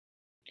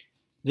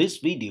This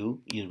video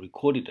is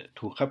recorded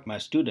to help my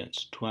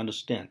students to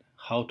understand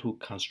how to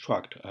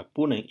construct a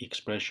Boolean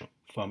expression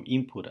from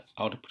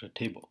input-output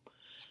table.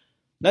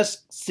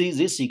 Let's see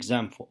this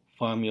example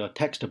from your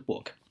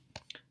textbook.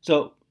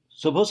 So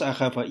suppose I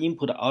have an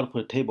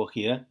input-output table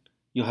here.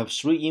 You have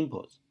three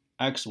inputs,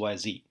 x, y,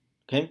 z.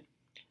 Okay.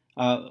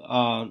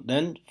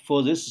 Then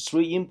for these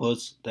three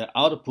inputs, the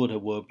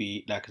output will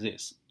be like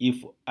this.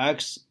 If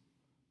x,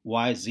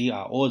 y, z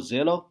are all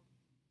 0,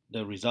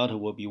 the result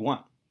will be 1.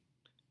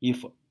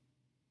 If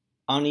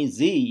only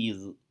z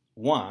is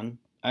 1,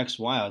 x,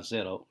 y are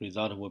 0,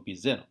 result will be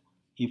 0.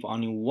 If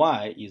only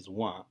y is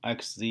 1,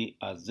 x, z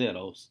are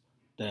 0s,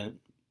 then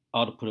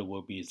output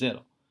will be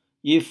 0.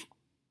 If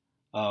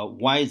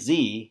y,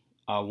 z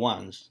are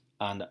 1s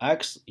and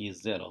x is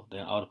 0,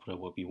 then output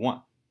will be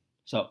 1.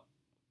 So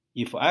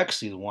if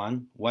x is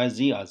 1, y,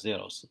 z are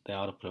 0s, then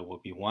output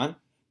will be 1.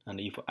 And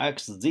if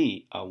x,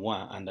 z are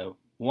 1 and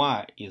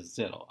y is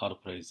 0,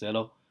 output is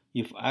 0.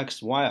 If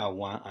x, y are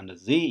 1 and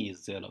z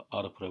is 0,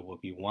 output will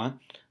be 1.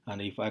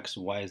 And if x,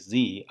 y,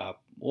 z are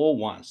all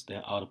 1s,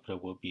 then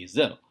output will be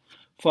 0.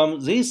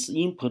 From this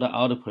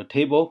input-output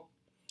table,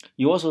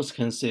 you also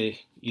can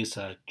say it's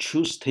a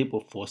truth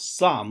table for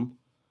some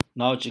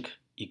logic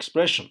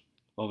expression,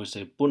 or we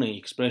say Boolean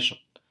expression.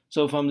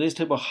 So from this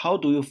table, how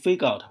do you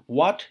figure out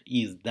what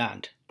is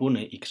that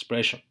Boolean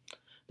expression?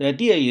 The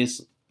idea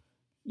is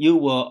you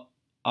will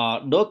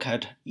look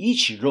at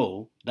each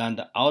row, then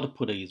the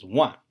output is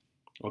 1.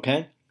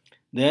 Okay?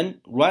 Then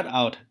write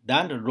out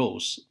that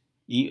rows.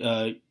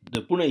 The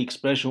Boolean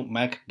expression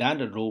make that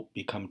row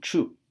become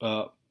true.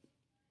 For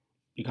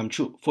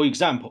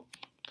example,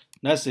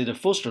 let's say the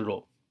first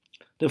row.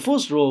 The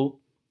first row,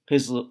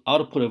 his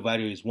output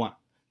value is 1.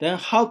 Then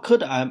how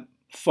could I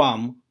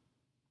from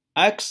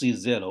x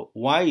is 0,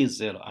 y is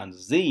 0, and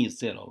z is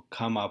 0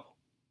 come up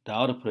the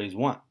output is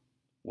 1?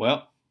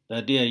 Well, the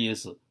idea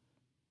is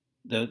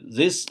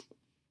this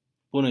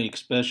Boolean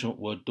expression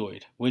will do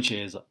it, which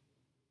is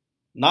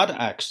not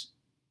x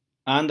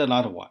and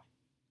not y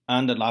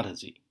and not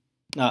z.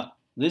 Now,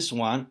 this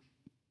one,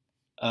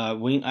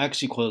 when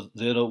x equals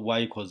 0,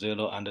 y equals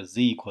 0, and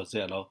z equals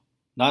 0,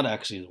 not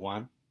x is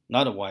 1,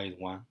 not y is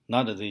 1,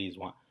 not z is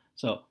 1.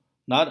 So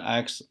not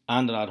x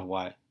and not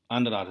y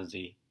and not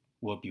z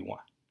will be 1.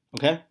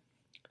 Okay?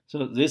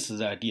 So this is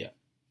the idea.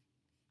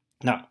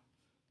 Now,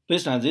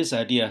 based on this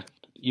idea,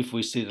 if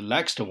we see the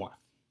next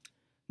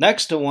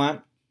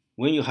one,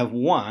 when you have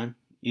 1,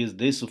 is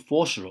this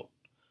fourth row.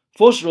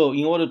 Fourth row,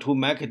 in order to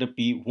make it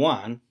be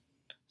 1,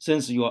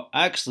 since your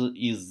x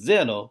is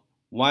 0,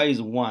 y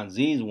is 1,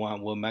 z is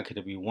 1, will make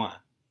it be 1.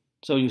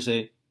 So you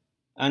say,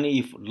 and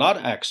if not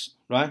x,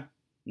 right?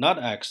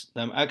 Not x,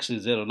 then x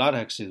is 0, not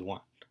x is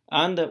 1.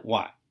 And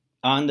y,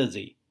 and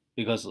z,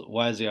 because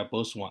y, z are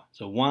both 1.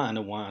 So 1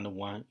 and 1 and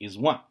 1 is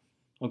 1.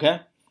 Okay?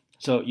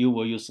 So you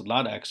will use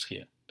not x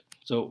here.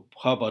 So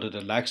how about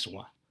the next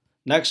one?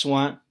 Next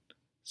one,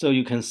 so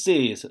you can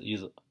see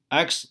is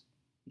x,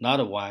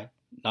 not y,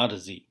 not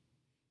z,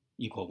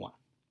 equal 1.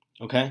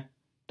 Okay?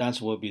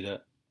 That will be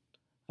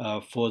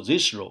the, for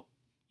this row,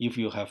 if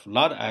you have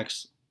not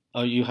x,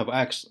 or you have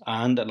x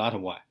and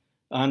not y,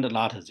 and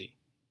not z,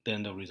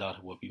 then the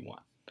result will be 1.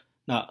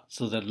 Now,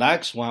 so the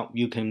next one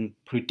you can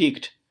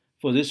predict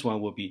for this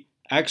one will be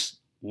x,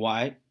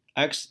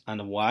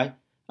 and y,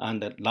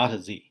 and not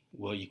z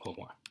will equal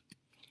 1.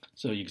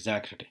 So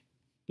exactly,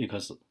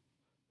 because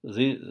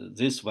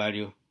this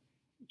value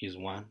is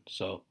 1,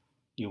 so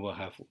you will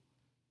have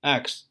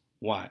x,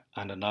 y,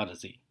 and not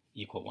z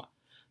equal 1.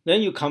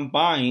 Then you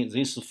combine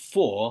these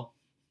 4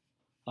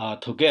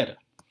 together.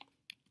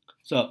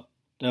 So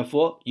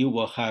therefore, you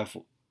will have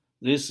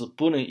this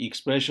Boolean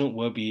expression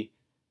will be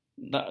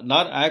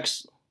not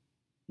x,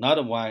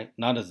 not y,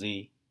 not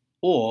z,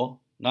 or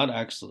not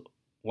x,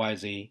 y,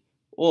 z,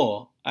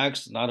 or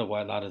x, not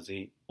y, not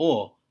z,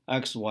 or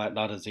x, y,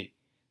 not z.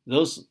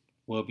 Those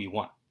will be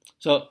 1.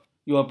 So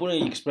your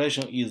Boolean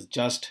expression is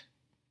just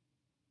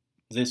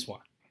this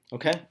one.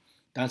 Okay?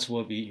 That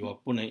will be your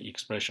Boolean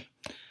expression.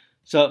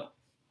 So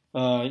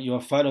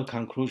your final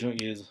conclusion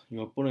is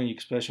your Boolean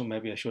expression,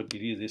 maybe I should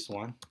delete this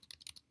one.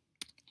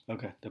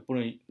 Okay,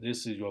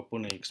 this is your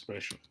Boolean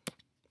expression.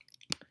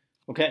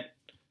 Okay,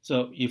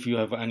 so if you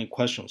have any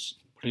questions,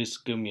 please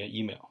give me an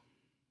email.